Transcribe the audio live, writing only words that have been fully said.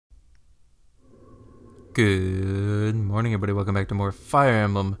Good morning, everybody. Welcome back to more Fire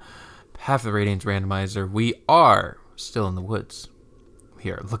Emblem Half the Radiance Randomizer. We are still in the woods.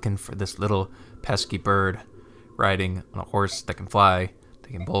 We are looking for this little pesky bird riding on a horse that can fly.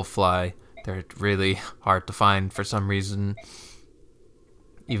 They can both fly. They're really hard to find for some reason.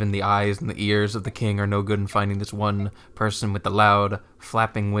 Even the eyes and the ears of the king are no good in finding this one person with the loud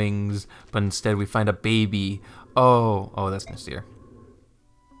flapping wings, but instead we find a baby. Oh, that's Nasir.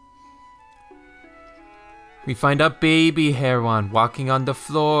 We find a baby heron walking on the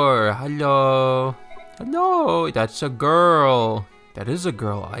floor. Hello. Hello, that's a girl. That is a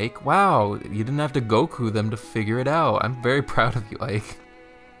girl, Ike. Wow, you didn't have to Goku them to figure it out. I'm very proud of you, Ike.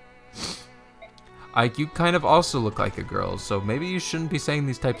 Ike, you kind of also look like a girl, so maybe you shouldn't be saying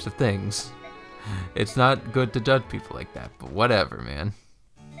these types of things. It's not good to judge people like that, but whatever, man.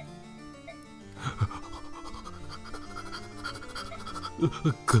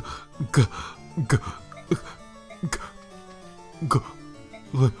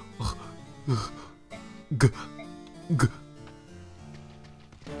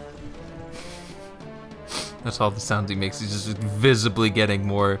 That's all the sounds he makes. He's just visibly getting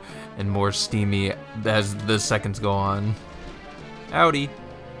more and more steamy as the seconds go on. Howdy.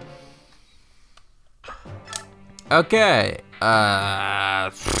 Okay. I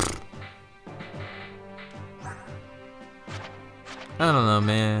don't know,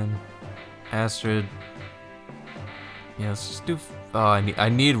 man. Astrid. Yeah, let's just do. Oh, I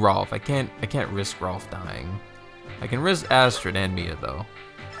need Rolf. I can't risk Rolf dying. I can risk Astrid and Mia though.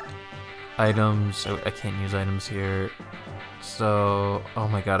 Items. So I can't use items here. So, oh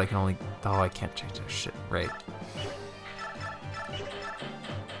my god, I can only. Oh, I can't change that shit. Right.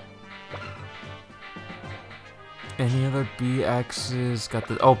 Any other BXs? Got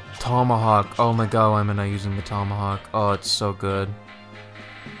the. Oh, tomahawk. Oh my god, why am I not using the tomahawk? Oh, it's so good.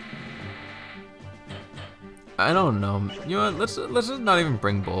 I don't know. You know what? Let's just not even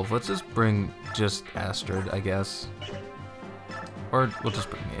bring both. Let's just bring just Astrid, I guess. Or we'll just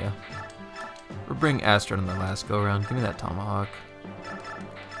bring Mia. Or bring Astrid in the last go around. Give me that tomahawk.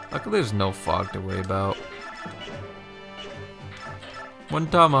 Luckily, there's no fog to worry about. One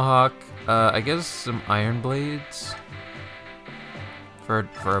tomahawk. I guess some iron blades for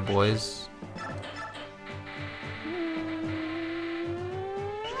our boys.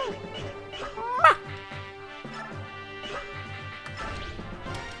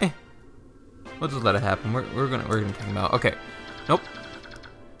 We'll just let it happen. We're gonna kick him out. Okay. Nope.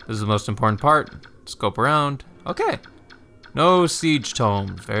 This is the most important part. Scope around. Okay. No siege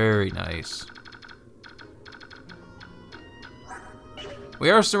tome. Very nice.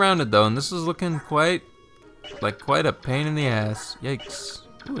 We are surrounded though, and this is looking quite a pain in the ass. Yikes.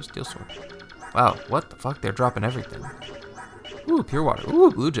 Ooh, a steel sword. Wow, what the fuck? They're dropping everything. Ooh, pure water.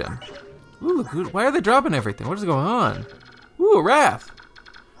 Ooh, blue gem. Ooh, look, why are they dropping everything? What is going on? Ooh, a Wrath.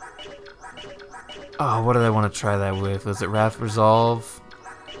 Oh, what do I want to try that with? Is it Wrath Resolve?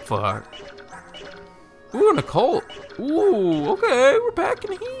 Fuck. Ooh, and a Colt. Ooh, okay, we're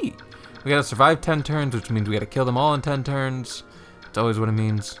packing heat. We gotta survive 10 turns, which means we gotta kill them all in 10 turns. That's always what it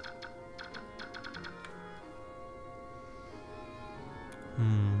means.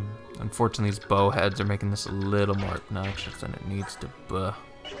 Unfortunately, these bow heads are making this a little more obnoxious than it needs to be.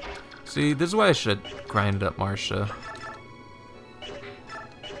 See, this is why I should grind up Marcia.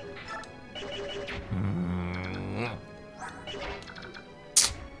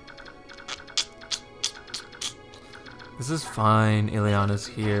 This is fine. Ileana's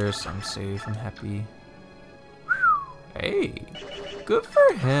here, so I'm safe and happy. Hey, good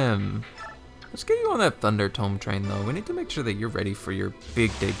for him. Let's get you on that Thunder Tome train, though. We need to make sure that you're ready for your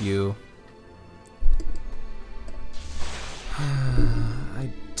big debut. I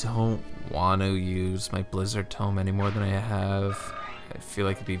don't want to use my Blizzard Tome any more than I have. I feel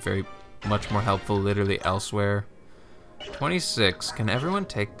like it'd be much more helpful literally elsewhere. 26. Can everyone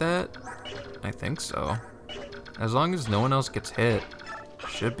take that? I think so. As long as no one else gets hit,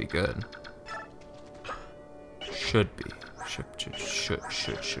 should be good. Should be. Should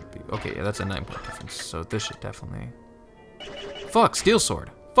be. Okay, yeah, that's a 9-point difference, so this should definitely... Fuck, steel sword.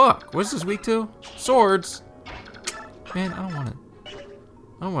 Fuck, what is this weak to? Swords? Man, I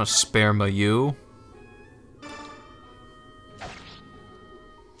don't want to spare my you.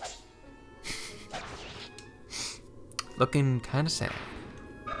 Looking kind of sad.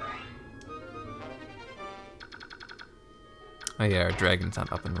 Oh yeah, our dragon's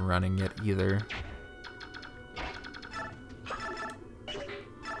not up and running yet either.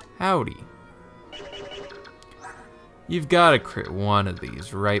 Howdy. You've got to crit one of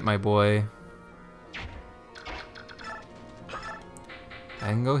these, right, my boy? I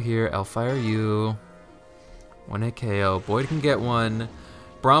can go here, I'll fire you. One hit KO. Boyd can get one.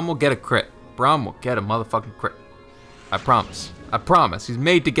 Brom will get a crit. Brom will get a motherfucking crit. I promise. I promise. He's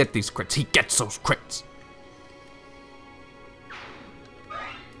made to get these crits. He gets those crits.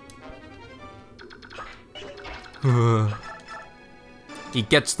 He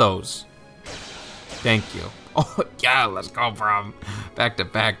gets those. Thank you. Oh, yeah, let's go, Brom. Back to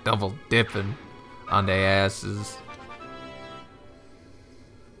back, double dipping on their asses.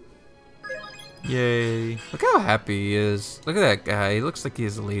 Yay. Look how happy he is. Look at that guy. He looks like he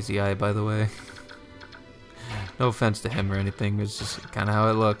has a lazy eye, by the way. No offense to him or anything. It's just kind of how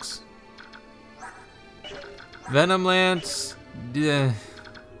it looks. Venom Lance. Yeah.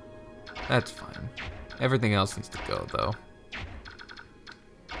 That's fine. Everything else needs to go, though.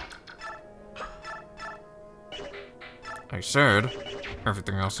 I said,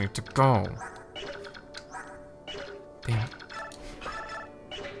 everything else needs to go. Damn it.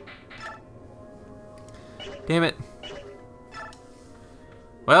 Damn it.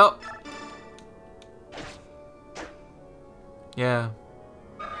 Well. Yeah.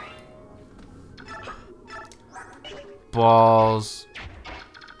 Balls.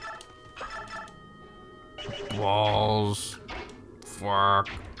 Balls. Fuck.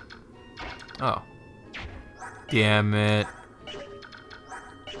 Oh. Damn it.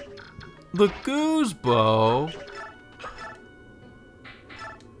 The Goosebow.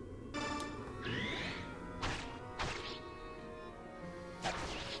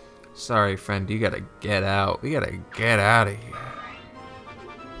 Sorry, friend, you gotta get out. We gotta get out of here.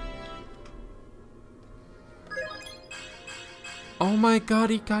 Oh my god,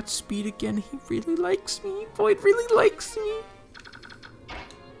 he got speed again. He really likes me. Boyd really likes me.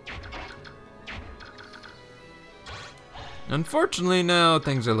 Unfortunately, now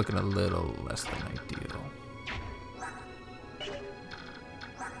things are looking a little less than ideal.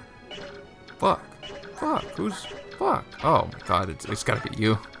 Fuck. Fuck. Who's... Fuck. Oh my god, it's gotta be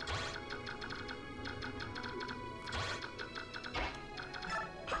you.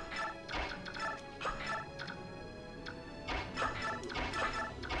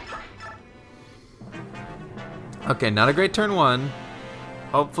 Okay, not a great turn one.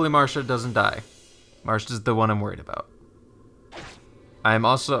 Hopefully Marsha doesn't die. Marsha's the one I'm worried about. I'm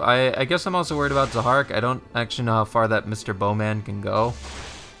also, I guess I'm also worried about Zahark. I don't actually know how far that Mr. Bowman can go.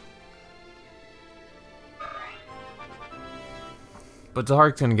 But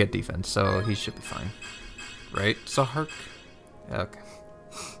Zahark's gonna get defense, so he should be fine. Right, Zahark? Okay.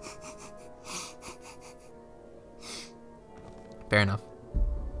 Fair enough.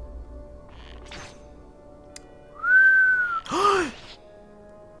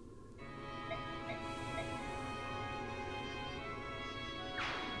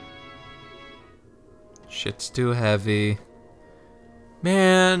 Shit's too heavy.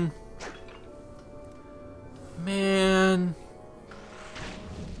 Man. Man.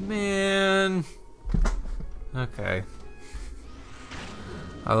 Man. Okay.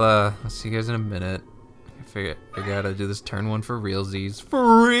 I'll see you guys in a minute. I gotta do this turn one for realsies.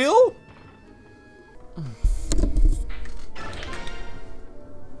 For real?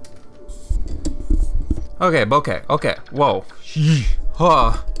 Okay. Whoa.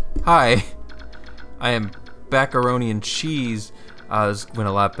 Hi. I am macaroni and cheese. This went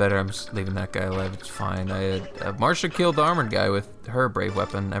a lot better. I'm just leaving that guy alive. It's fine. I had Marsha killed the armored guy with her brave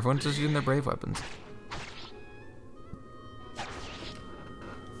weapon. Everyone's just using their brave weapons.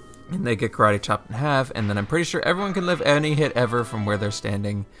 And they get karate chopped in half. And then I'm pretty sure everyone can live any hit ever from where they're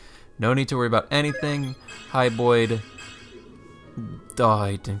standing. No need to worry about anything. Hi, Boyd. Oh,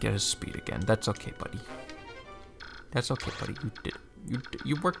 he didn't get his speed again. That's okay, buddy. That's okay, buddy. You did it.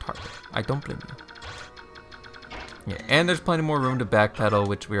 You worked hard. I don't blame you. Yeah, and there's plenty more room to backpedal,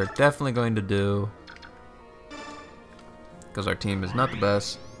 which we are definitely going to do. Because our team is not the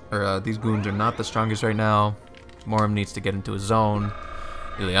best. Or these goons are not the strongest right now. Morim needs to get into a zone.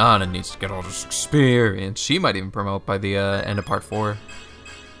 Ileana needs to get all this experience. She might even promote by the end of part 4.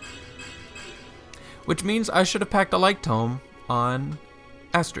 Which means I should have packed a light tome on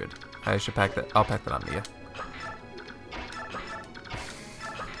Astrid. I should pack that. I'll pack that on Mia.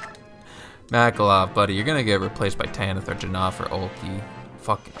 Makalov, buddy, you're gonna get replaced by Tanith or Janaf or Ulki.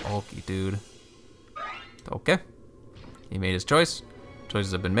 Fucking Ulki, dude. Okay. He made his choice.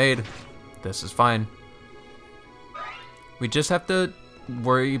 Choices have been made. This is fine. We just have to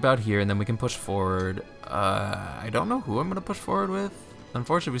worry about here, and then we can push forward. I don't know who I'm gonna push forward with.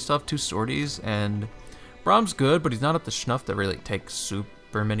 Unfortunately, we still have 2 sorties, and Brom's good, but he's not up to snuff that really takes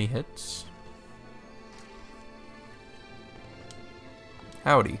super many hits.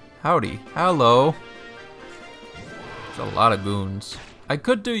 Howdy. Howdy. Hello. There's a lot of goons. I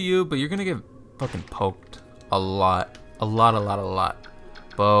could do you, but you're gonna get fucking poked a lot. A lot.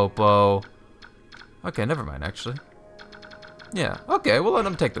 Bow. Okay, never mind, actually. Yeah, okay, we'll let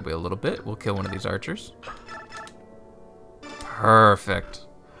him take the wheel a little bit. We'll kill one of these archers. Perfect.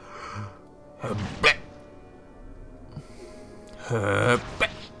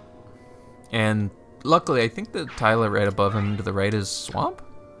 And luckily, I think the tile right above him to the right is swamp.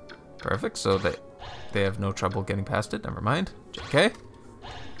 Perfect, so they have no trouble getting past it. Never mind. JK.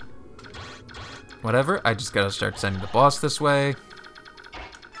 Whatever, I just gotta start sending the boss this way.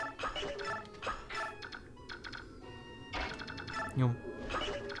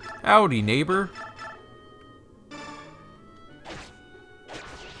 Howdy, neighbor.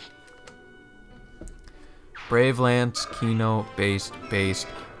 Brave Lance, Kino, based,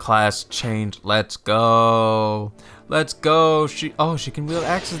 class change. Let's go. Let's go. She can wield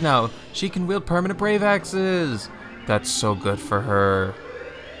axes now. She can wield permanent brave axes. That's so good for her.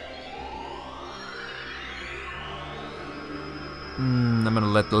 I'm gonna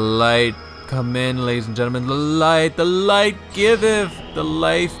let the light come in, ladies and gentlemen. The light giveth, the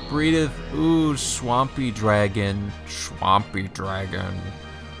life breatheth. Ooh, swampy dragon.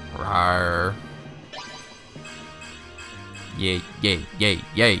 Rawr. Yay.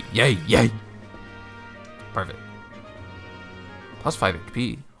 Perfect. Plus 5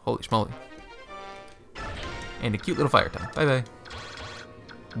 HP. Holy schmoly. And a cute little fire tongue. Bye.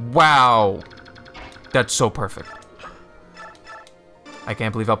 Wow. That's so perfect. I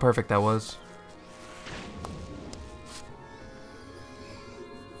can't believe how perfect that was.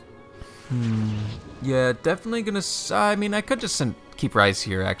 Yeah, definitely gonna... I mean, I could just keep Rise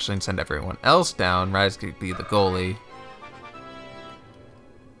here, actually, and send everyone else down. Rise could be the goalie.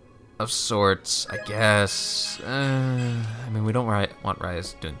 Of sorts, I guess. I mean, we don't want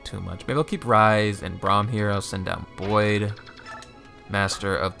Rise doing too much. Maybe I'll keep Rise and Braum here. I'll send down Boyd.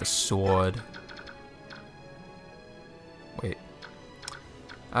 Master of the Sword. Wait.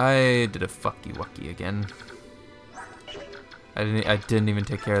 I did a fucky wucky again. I didn't even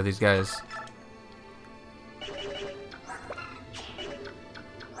take care of these guys.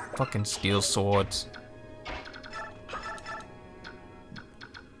 Fucking steel swords.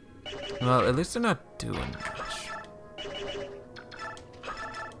 Well, at least they're not doing much.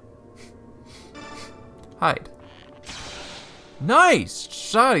 Hide. Nice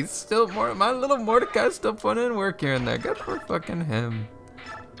shot. He's still my little Mordecai's still putting in work here and there. Good for fucking him.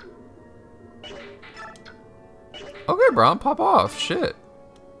 Okay, Braum, pop off. Shit.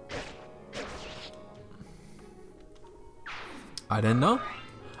 I didn't know.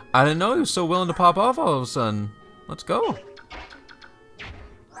 I didn't know he was so willing to pop off all of a sudden. Let's go.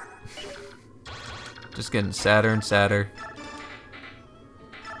 Just getting sadder and sadder.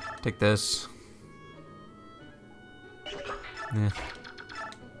 Take this. Yeah.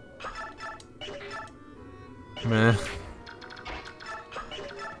 Meh.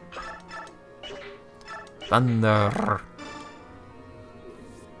 Thunder.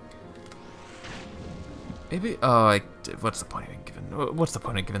 Maybe. Oh, what's the point of giving? What's the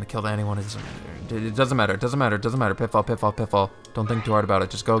point of giving the kill to anyone? It doesn't matter. It doesn't matter. Pitfall. Don't think too hard about it.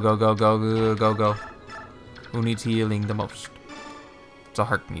 Just go. Who needs healing the most?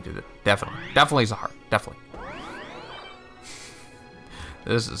 Zahart needed it. Definitely Zahart. Definitely.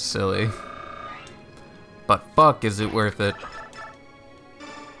 This is silly. But fuck, is it worth it?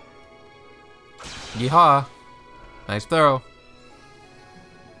 Yeehaw. Nice throw.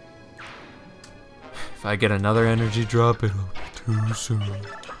 If I get another energy drop, it'll be too soon.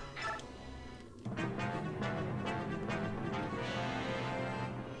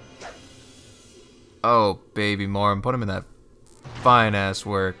 Oh, baby, Morim, put him in that fine-ass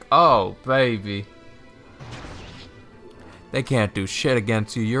work. Oh, baby. They can't do shit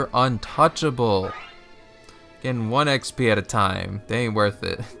against you. You're untouchable. Getting 1 XP at a time. They ain't worth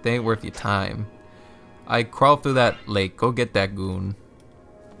it. They ain't worth your time. I crawl through that lake. Go get that goon.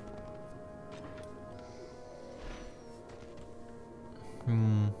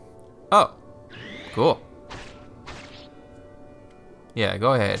 Oh. Cool. Yeah,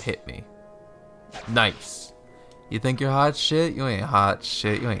 go ahead. Hit me. Nice. You think you're hot shit? You ain't hot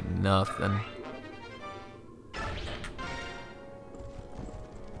shit. You ain't nothing.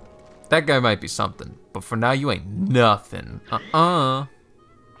 That guy might be something, but for now you ain't nothing.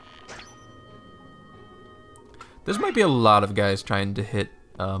 There's might be a lot of guys trying to hit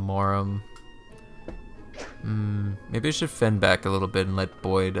Morim. Maybe I should fend back a little bit and let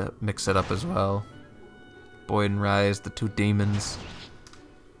Boyd mix it up as well. Boyd and Rise, the two demons.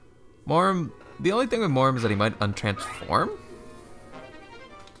 Morim. The only thing with Morim is that he might untransform.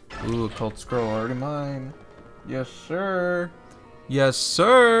 Ooh, Cult Scroll, already mine. Yes, sir. Yes,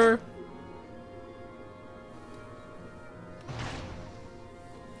 sir.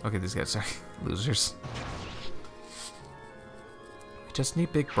 Okay, these guys are losers. We just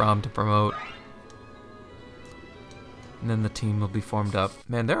need Big Brom to promote. And then the team will be formed up.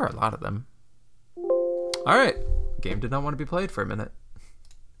 Man, there are a lot of them. Alright. Game did not want to be played for a minute.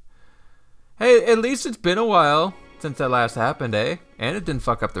 Hey, at least it's been a while since that last happened, eh? And it didn't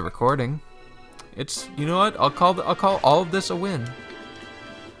fuck up the recording. It's, you know what? I'll call all of this a win.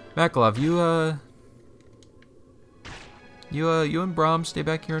 Makalov, you and Brom stay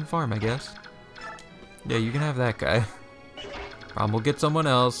back here and farm, I guess. Yeah, you can have that guy. Brom will get someone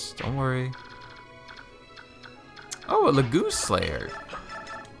else. Don't worry. Oh, a Lagoose Slayer.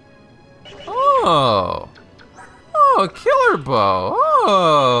 Oh. Oh, a killer bow.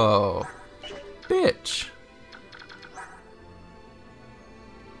 Oh. Bitch.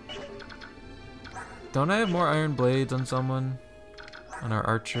 Don't I have more iron blades on someone? On our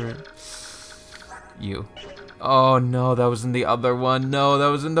archer? You. Oh no, that was in the other one. No, that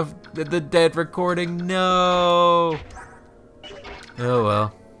was in the dead recording. No. Oh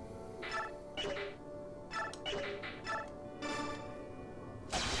well.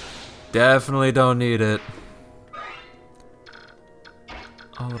 Definitely don't need it.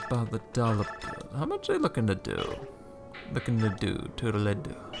 All about the dollar bill. How much are they looking to do?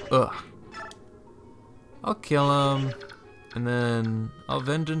 Toodle-do. Ugh. I'll kill him, and then I'll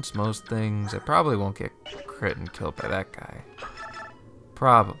vengeance most things. I probably won't get crit and killed by that guy.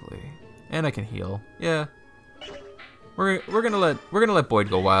 Probably. And I can heal. Yeah. We're gonna let Boyd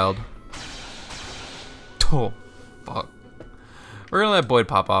go wild. Oh, fuck. We're gonna let Boyd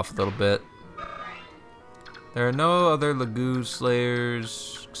pop off a little bit. There are no other Lagoon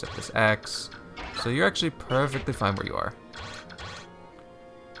Slayers except this axe, so you're actually perfectly fine where you are.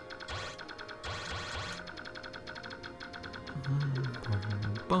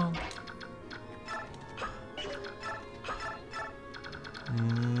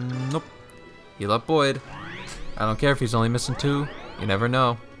 Nope. Heal up Boyd. I don't care if he's only missing 2. You never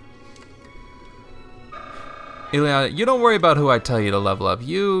know. Ileana, you don't worry about who I tell you to level up.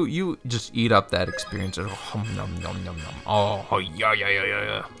 You just eat up that experience. Oh, nom, nom, nom, nom. Oh, yeah.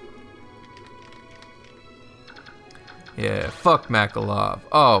 Yeah, fuck Makalov.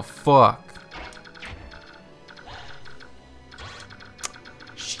 Oh, fuck.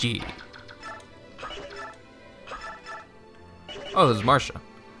 Shit. Oh, this is Marsha.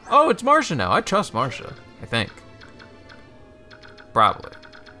 Oh, it's Marsha now. I trust Marsha, I think. Probably.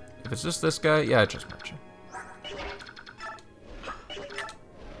 If it's just this guy, yeah, I trust Marsha.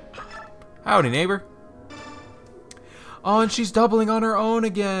 Howdy, neighbor. Oh, and she's doubling on her own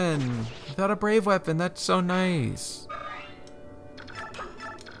again. Without a brave weapon, that's so nice.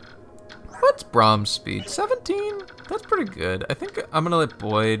 What's Brom's speed? 17? That's pretty good. I think I'm gonna let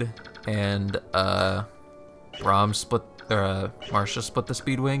Boyd and Brom split, or Marsha split the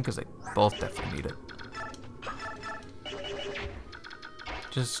speed wing, because they both definitely need it.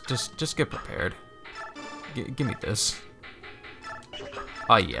 Just get prepared. Give me this.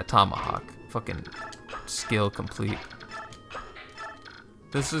 Oh yeah, Tomahawk. Fucking skill complete.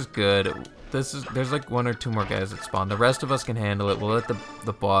 This is good. There's like 1 or 2 more guys that spawn. The rest of us can handle it. We'll let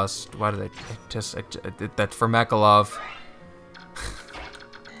the boss. Why did I that's for Makalov.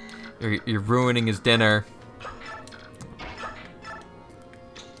 You're ruining his dinner.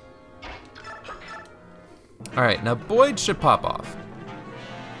 All right, now Boyd should pop off.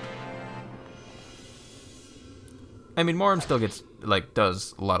 I mean, Moram still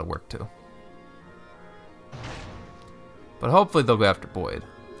does a lot of work too. But hopefully they'll go after Boyd.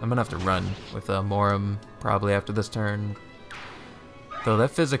 I'm gonna have to run with Moram probably after this turn. Though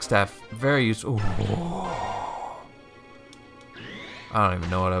that physics staff, very useful. Ooh. I don't even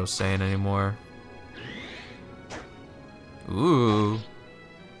know what I was saying anymore. Ooh.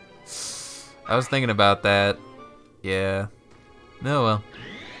 I was thinking about that. Yeah. No, well.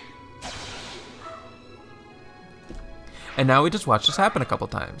 And now we just watch this happen a couple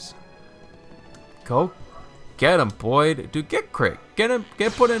times. Go get him, Boyd. Dude, get crit. Get him.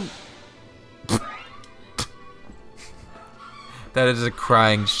 Get put in. That is a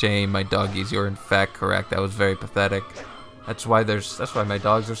crying shame, my doggies. You're in fact correct. That was very pathetic. That's why my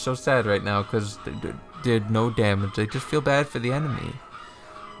dogs are so sad right now, because they did no damage. They just feel bad for the enemy.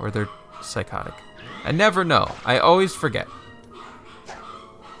 Or they're psychotic. I never know. I always forget.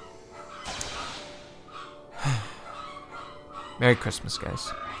 Merry Christmas,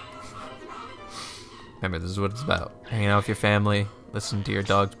 guys. Remember, this is what it's about. Hanging out with your family, listening to your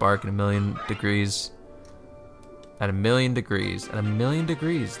dogs bark at 1,000,000 degrees. At 1,000,000 degrees. At 1,000,000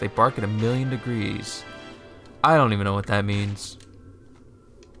 degrees. They bark at 1,000,000 degrees. I don't even know what that means.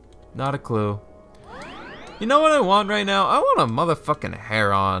 Not a clue. You know what I want right now? I want a motherfucking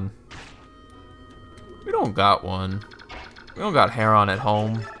Heron. We don't got one. We don't got Heron at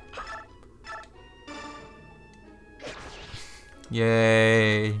home.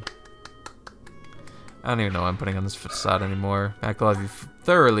 Yay. I don't even know what I'm putting on this facade anymore. Macklove, you've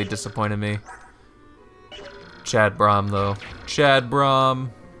thoroughly disappointed me. Chad Brom, though. Chad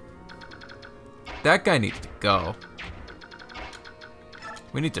Brom. That guy needs to go.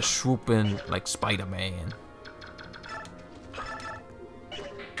 We need to swoop in like Spider-Man.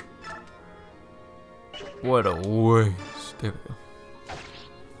 What a waste. There we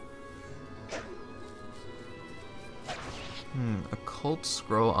go. Occult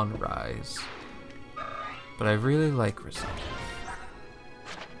Scroll on Rise. But I really like Resolve.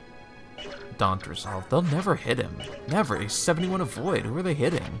 Didnt Resolve. They'll never hit him. Never. He's 71 Avoid. Who are they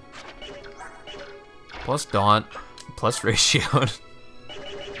hitting? Plus Didnt. Plus Ratio. I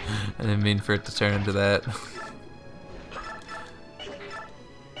didn't mean for it to turn into that.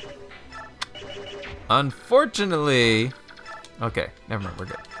 Unfortunately. Okay, never mind. We're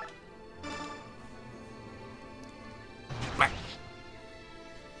good.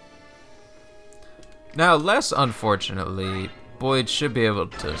 Now, less unfortunately, Boyd should be able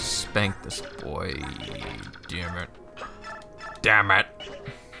to spank this boy. Damn it. Damn it.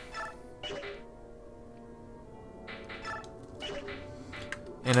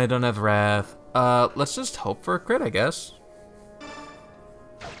 And I don't have Wrath. Let's just hope for a crit, I guess.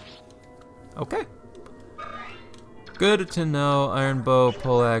 Okay. Good to know. Iron Bow,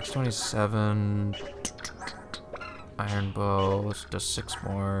 Poleaxe, 27. Iron Bow, let's do 6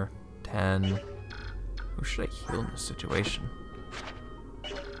 more. 10. Who should I heal in this situation?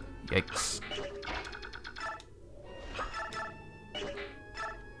 Yikes.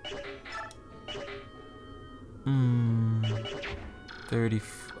 Hmm. 30.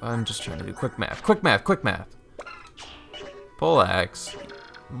 I'm just trying to do quick math. Quick math. Quick math. Poleaxe.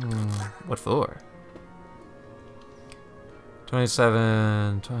 What for?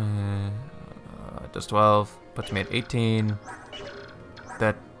 27. 20. Does 12. Puts me at 18.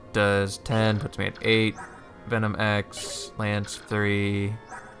 That does 10. Puts me at 8. Venom X. Lance 3.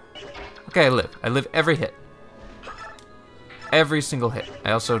 Okay, I live. I live every hit. Every single hit.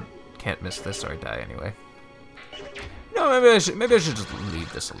 I also can't miss this or I die anyway. No, maybe I should just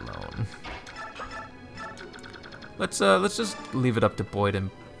leave this alone. Let's just leave it up to Boyd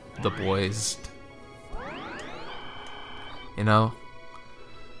and the boys. You know?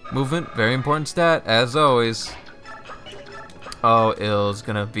 Movement, very important stat, as always. Oh, Ill's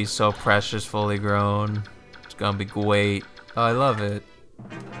gonna be so precious, fully grown. It's gonna be great. Oh, I love it.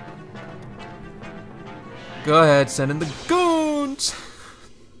 Go ahead, send in the goons!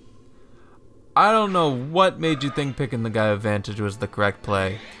 I don't know what made you think picking the guy advantage was the correct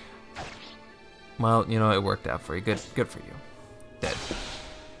play. Well, you know, it worked out for you. Good for you. Dead.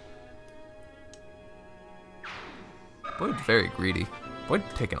 Boyd's very greedy. Boyd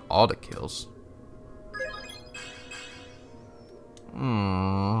taking all the kills.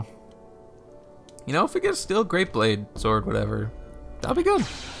 You know, if we get a Steel Great Blade, sword, whatever, that'll be good.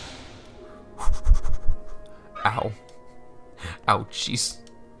 Ow. Ouchies.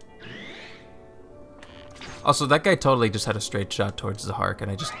 Also, that guy totally just had a straight shot towards the Hark,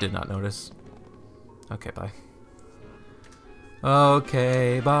 and I just did not notice. Okay, bye.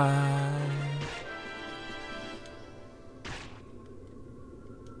 Okay, bye.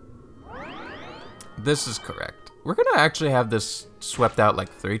 This is correct. We're gonna actually have this swept out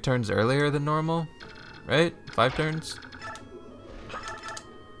like 3 turns earlier than normal, right? 5 turns?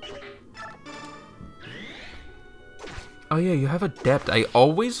 Oh yeah, you have Adept. I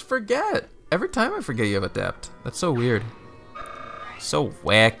always forget. Every time I forget you have Adept. That's so weird. So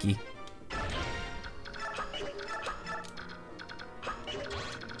wacky.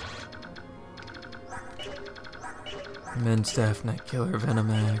 Men Staff, Night Killer,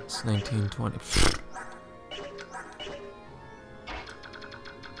 Venomax, 1920.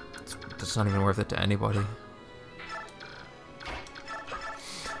 That's not even worth it to anybody.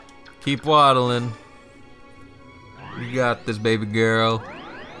 Keep waddling. You got this, baby girl.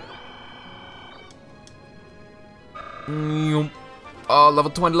 Oh,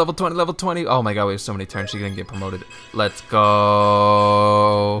 level 20, level 20, level 20. Oh my god, we have so many turns. She's gonna get promoted. Let's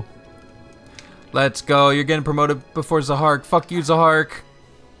go. Let's go. You're getting promoted before Zahark. Fuck you, Zahark.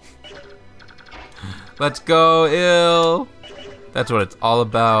 Let's go, Ill. That's what it's all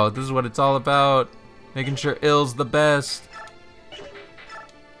about. This is what it's all about. Making sure Ill's the best.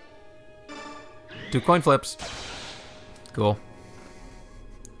 2 coin flips. Cool.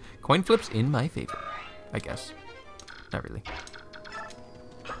 Coin flips in my favor, I guess. Not really.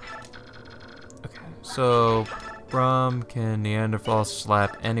 Okay, So, Brom can Neanderthal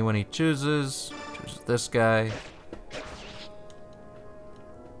slap anyone he chooses. Chooses this guy.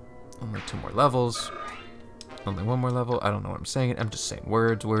 Only 2 more levels. Only 1 more level. I don't know what I'm saying. I'm just saying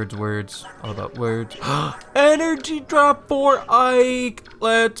words, words, words. All about words. Energy drop for Ike!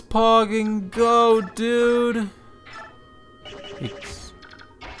 Let's pog and go, dude! Ikes.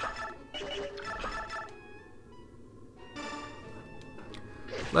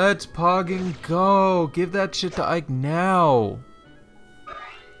 Let's pog and go! Give that shit to Ike now!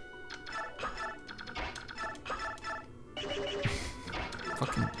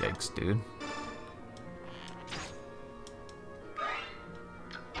 Fucking yikes, dude.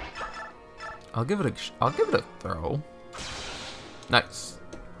 I'll give it a throw. Nice.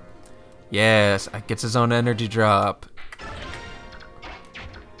 Yes, Ike gets his own energy drop.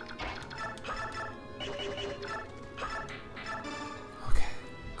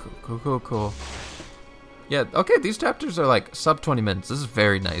 Okay, cool. Yeah, okay, these chapters are like sub 20 minutes. This is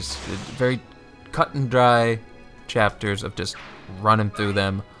very nice. Very cut and dry chapters of just running through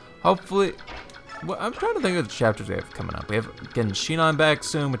them. Hopefully, well, I'm trying to think of the chapters we have coming up. We have getting Shinon back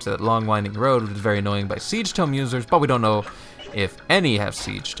soon, which is that long winding road, which is very annoying by Siege Tome users, but we don't know if any have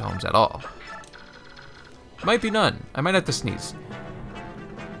Siege Tomes at all. Might be none. I might have to sneeze.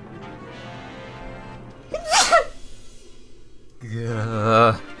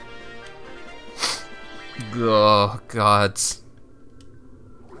 Oh, gods.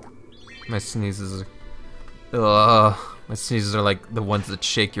 My sneezes are... my sneezes are like the ones that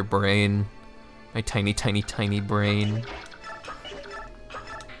shake your brain. My tiny, tiny, tiny brain.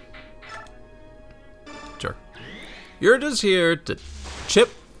 Sure. You're just here to chip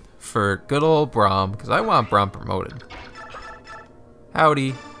for good old Brom, because I want Brom promoted.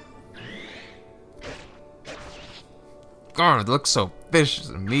 Howdy. God, it looks so vicious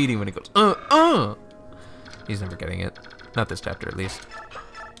and meaty when he goes, He's never getting it. Not this chapter, at least.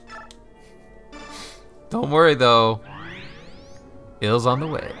 Don't worry, though. Ill's on the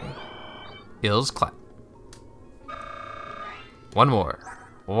way. Ill's clap. One more.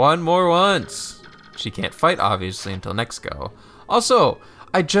 One more once. She can't fight, obviously, until next go. Also,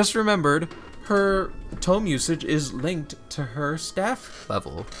 I just remembered her tome usage is linked to her staff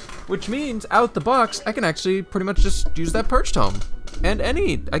level, which means out the box, I can actually pretty much just use that perch tome. And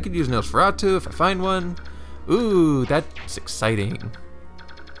I could use Nosferatu if I find one. Ooh, that's exciting.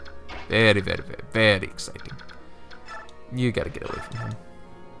 Very, very, very, very exciting. You gotta get away from him.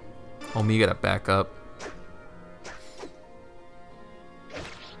 Homie, you gotta back up.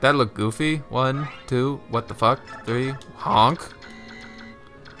 That looked goofy. 1, 2, what the fuck? 3, honk.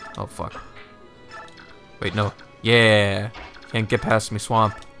 Oh fuck. Wait, no. Yeah. Can't get past me,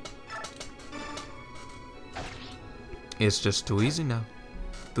 swamp. It's just too easy now.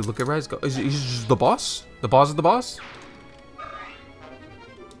 Dude, look at Rise go. Is he just the boss? The boss of the boss?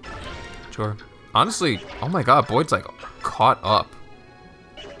 Sure. Honestly, oh my god, Boyd's like caught up.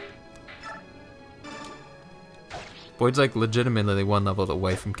 Boyd's like legitimately 1 level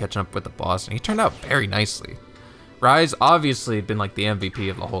away from catching up with the boss, and he turned out very nicely. Rise obviously been like the MVP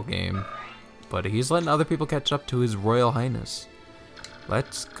of the whole game, but he's letting other people catch up to his Royal Highness.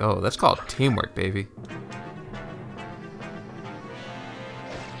 Let's go. That's called teamwork, baby.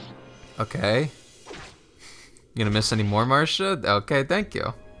 Okay. You gonna miss any more, Marcia? Okay, thank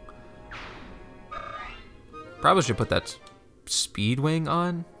you. Probably should put that speed wing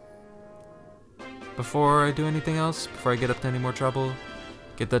on before I do anything else, before I get up to any more trouble.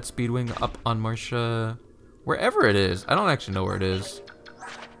 Get that speed wing up on Marcia. Wherever it is. I don't actually know where it is.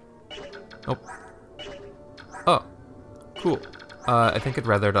 Nope. Oh, cool. I think I'd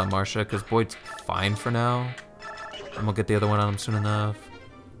rather it on Marcia, because Boyd's fine for now. And we'll get the other one on him soon enough.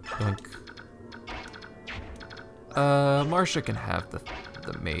 Doink. Marcia can have the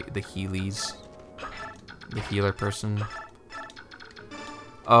Heelys. The healer person.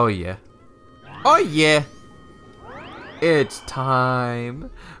 Oh yeah. Oh yeah! It's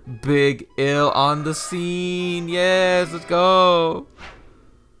time. Big Ill on the scene. Yes, let's go.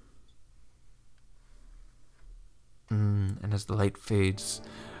 And as the light fades,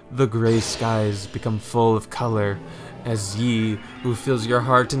 the gray skies become full of color, as ye, who fills your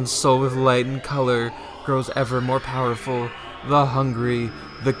heart and soul with light and color, grows ever more powerful, the hungry,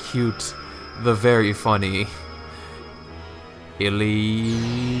 the cute, the very funny. Ileana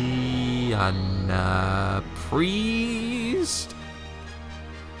Priest?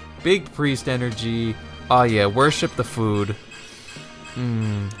 Big priest energy. Oh yeah, worship the food.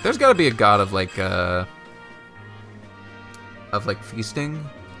 There's gotta be a god of like feasting.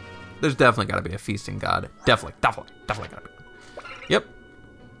 There's definitely gotta be a feasting god. Definitely gotta be.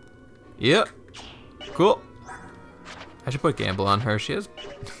 Yep. Cool. I should put Gamble on her. She has...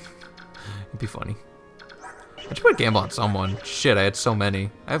 It'd be funny. I should put Gamble on someone. Shit, I had so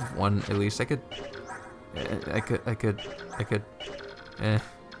many. I have one at least. I could...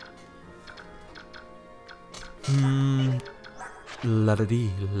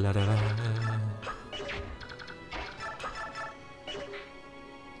 La-da-dee, la-da-da.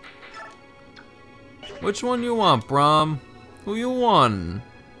 Which one you want, Brom? Who you want?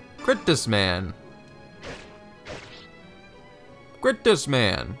 Crit this man. Crit this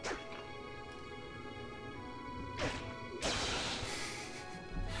man.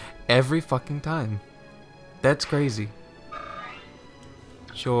 Every fucking time. That's crazy.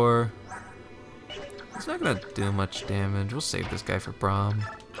 Sure. It's not gonna do much damage. We'll save this guy for Brom.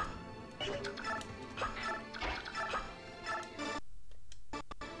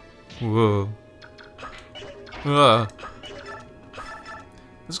 Whoa.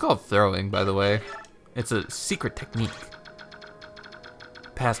 This is called throwing, by the way. It's a secret technique.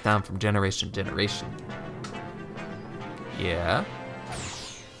 Passed down from generation to generation. Yeah.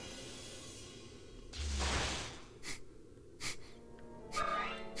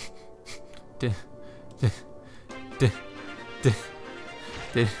 Did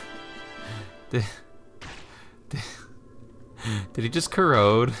he just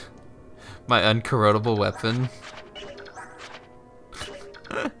corrode my uncorrodable weapon?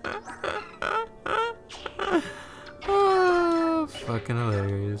 Oh, fucking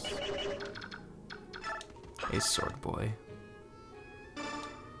hilarious. Hey, sword boy.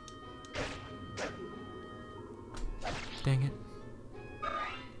 Dang it.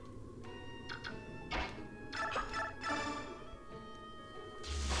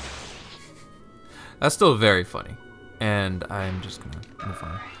 That's still very funny. And I'm just gonna move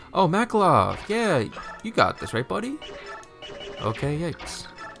on. Oh, Makalov! Yeah, you got this, right, buddy? Okay, yikes.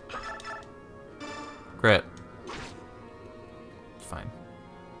 Crit. Fine.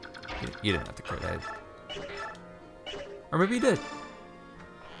 You didn't have to crit. Or maybe you did.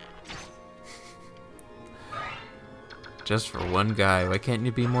 Just for one guy. Why can't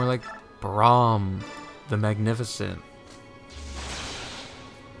you be more like Braum the Magnificent?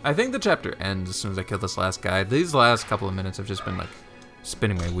 I think the chapter ends as soon as I kill this last guy. These last couple of minutes have just been like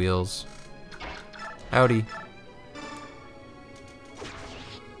spinning my wheels. Howdy.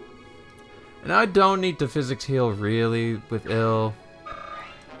 And I don't need to physics heal really with ill.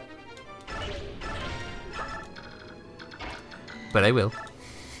 But I will.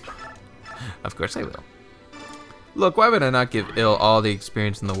 Of course I will. Look, why would I not give ill all the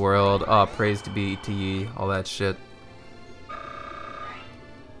experience in the world? Oh, praise to be to all that shit.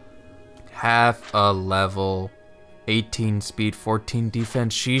 Half a level, 18 speed, 14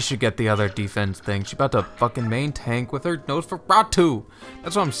 defense. She should get the other defense thing. She about to fucking main tank with her Nosferatu.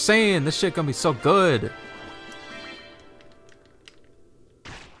 That's what I'm saying. This shit gonna be so good.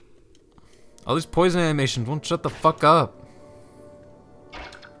 All these poison animations won't shut the fuck up.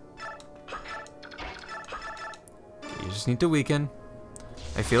 You just need to weaken.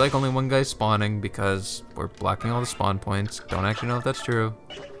 I feel like only one guy's spawning because we're blocking all the spawn points. Don't actually know if that's true.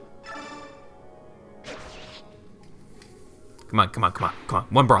 Come on, come on, come on, come on.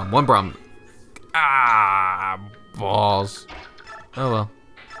 One Braum, one Braum. Ah, balls. Oh well.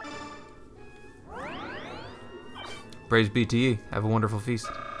 Praise be to ye. Have a wonderful feast.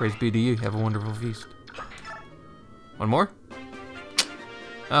 Praise be to you. Have a wonderful feast. One more?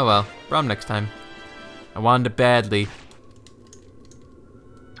 Oh well. Braum next time. I wanted it badly.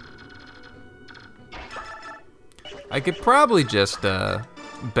 I could probably just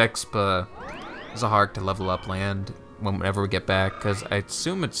Bexpa Zahar to level up land whenever we get back, because I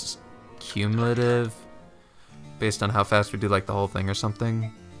assume it's cumulative based on how fast we do like the whole thing or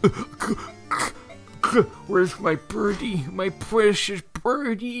something. Where's my birdie? My precious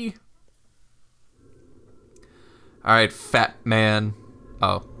birdie. Alright, fat man.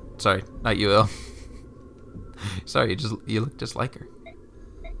 Oh, sorry, not you, Il. Sorry, you look just like her.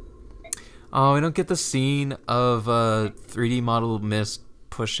 Oh, we don't get the scene of 3D model Mist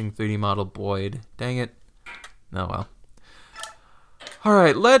pushing 3D model Boyd. Dang it. Oh well.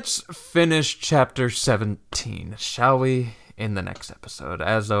 Alright, let's finish chapter 17, shall we? In the next episode.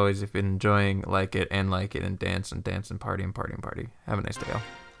 As always, if you're enjoying, like it, and dance, and party, and party, and party. Have a nice day, y'all.